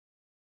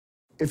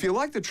If you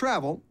like to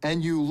travel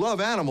and you love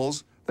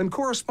animals, then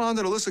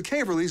Correspondent Alyssa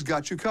Caverley's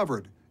got you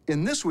covered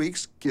in this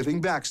week's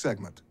Giving Back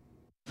segment.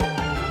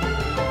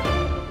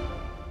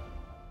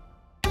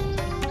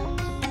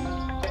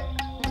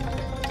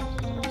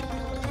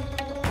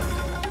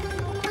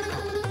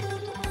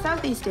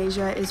 Southeast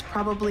Asia is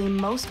probably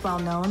most well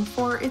known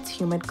for its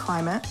humid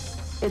climate,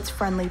 its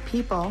friendly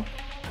people,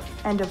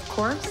 and of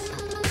course,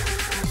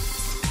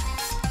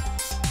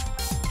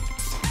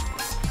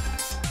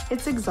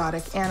 its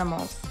exotic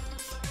animals.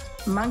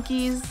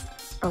 Monkeys,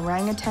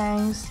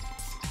 orangutans,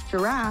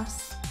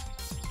 giraffes,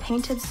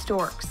 painted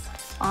storks,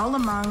 all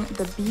among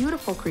the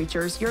beautiful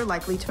creatures you're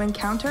likely to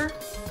encounter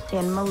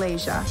in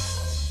Malaysia.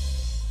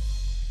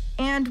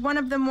 And one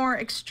of the more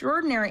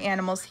extraordinary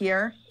animals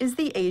here is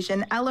the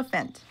Asian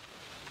elephant.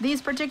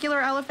 These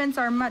particular elephants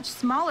are much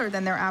smaller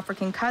than their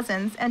African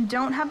cousins and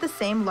don't have the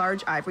same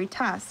large ivory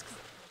tusks.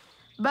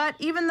 But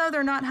even though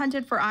they're not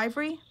hunted for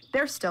ivory,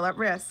 they're still at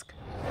risk.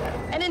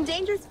 An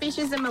endangered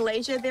species in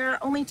Malaysia, there are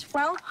only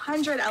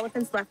 1,200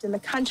 elephants left in the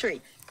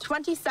country.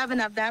 27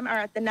 of them are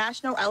at the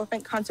National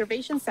Elephant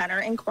Conservation Center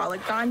in Kuala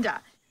Gandah.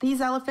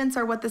 These elephants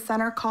are what the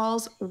center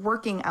calls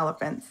working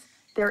elephants.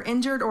 They're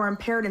injured or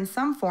impaired in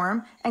some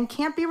form and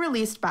can't be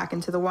released back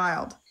into the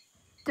wild.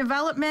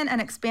 Development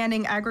and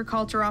expanding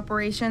agriculture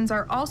operations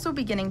are also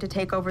beginning to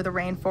take over the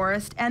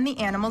rainforest and the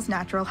animal's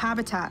natural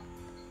habitat.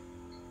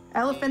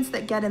 Elephants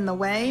that get in the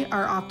way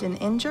are often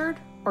injured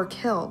or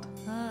killed.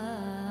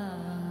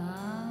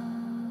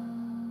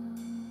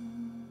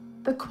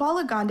 The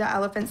Kuala Gandah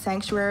Elephant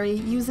Sanctuary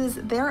uses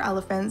their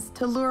elephants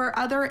to lure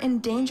other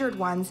endangered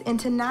ones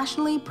into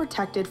nationally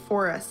protected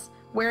forests,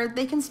 where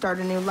they can start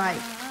a new life.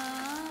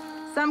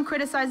 Some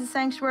criticize the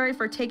sanctuary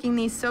for taking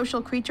these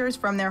social creatures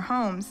from their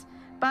homes,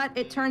 but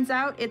it turns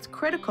out it's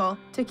critical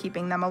to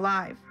keeping them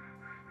alive.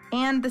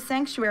 And the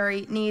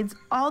sanctuary needs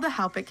all the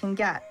help it can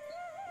get.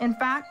 In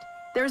fact,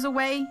 there's a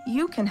way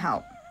you can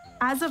help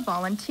as a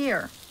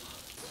volunteer.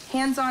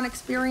 Hands-on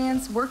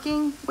experience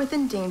working with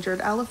endangered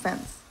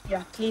elephants.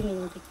 You're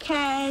cleaning the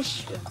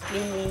cage, you're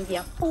cleaning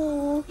their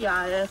poo,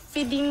 you're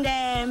feeding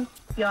them,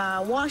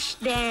 you're wash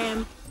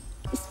them.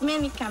 It's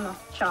many kind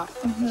of jobs.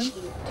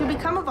 To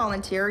become a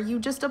volunteer, you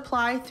just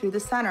apply through the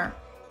center.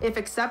 If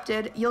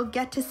accepted, you'll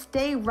get to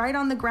stay right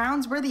on the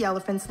grounds where the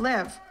elephants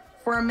live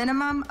for a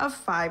minimum of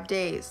 5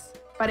 days.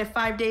 But if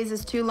 5 days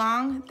is too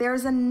long,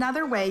 there's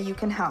another way you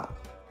can help.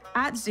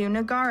 At Zoo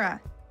Negara,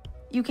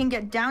 you can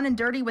get down and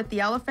dirty with the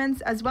elephants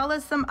as well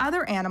as some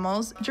other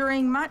animals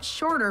during much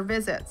shorter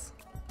visits.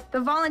 The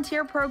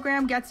volunteer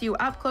program gets you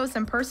up close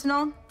and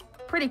personal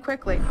pretty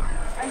quickly.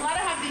 I'm glad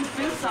I have these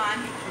boots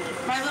on.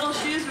 My little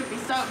shoes would be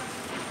soaked.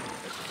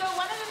 So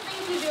one of the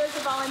things you do as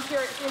a volunteer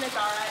at Zoo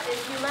Negara is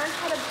you learn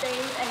how to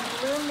bathe and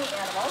groom the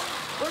animals.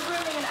 We're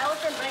grooming an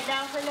elephant right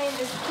now. Her name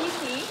is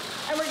Kiki,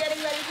 and we're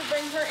getting ready to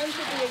bring her into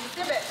the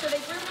exhibit. So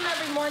they groom them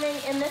every morning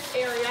in this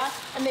area,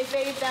 and they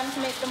bathe them to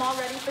make them all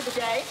ready for the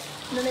day,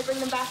 and then they bring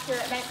them back here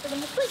at night for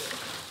them to sleep.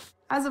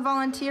 As a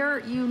volunteer,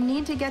 you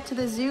need to get to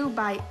the zoo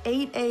by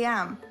 8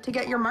 a.m. to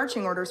get your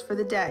marching orders for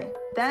the day.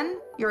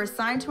 Then you're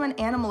assigned to an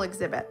animal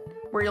exhibit,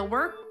 where you'll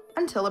work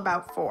until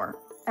about 4.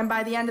 And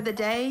by the end of the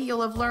day,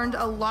 you'll have learned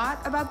a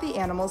lot about the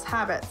animal's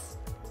habits.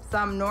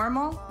 Some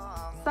normal,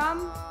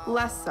 some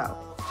less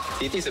so.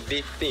 It is a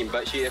big thing,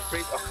 but she's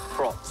afraid of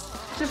frogs.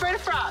 She's afraid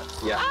of frogs?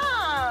 Yeah.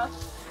 Ah!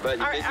 But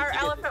Our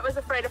elephant was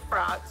afraid of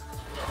frogs.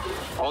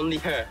 Only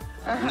her,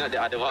 not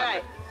the other one.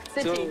 Right.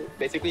 So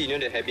basically, you know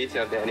the habits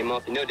of the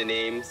animals, you know the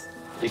names.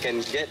 You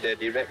can get the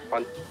direct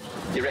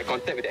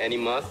contact with the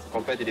animals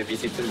compared to the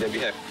visitors that we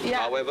have. Yeah.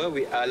 However,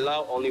 we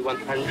allow only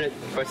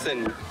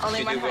 100%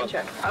 Only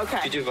 100. Okay.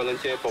 to do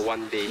volunteer for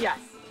 1 day. Yes.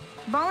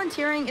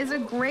 Volunteering is a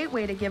great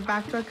way to give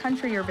back to a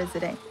country you're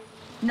visiting.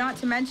 Not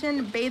to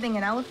mention, bathing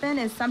an elephant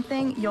is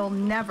something you'll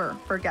never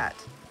forget.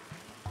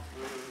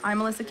 I'm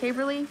Alyssa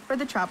Caverley for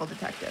The Travel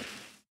Detective.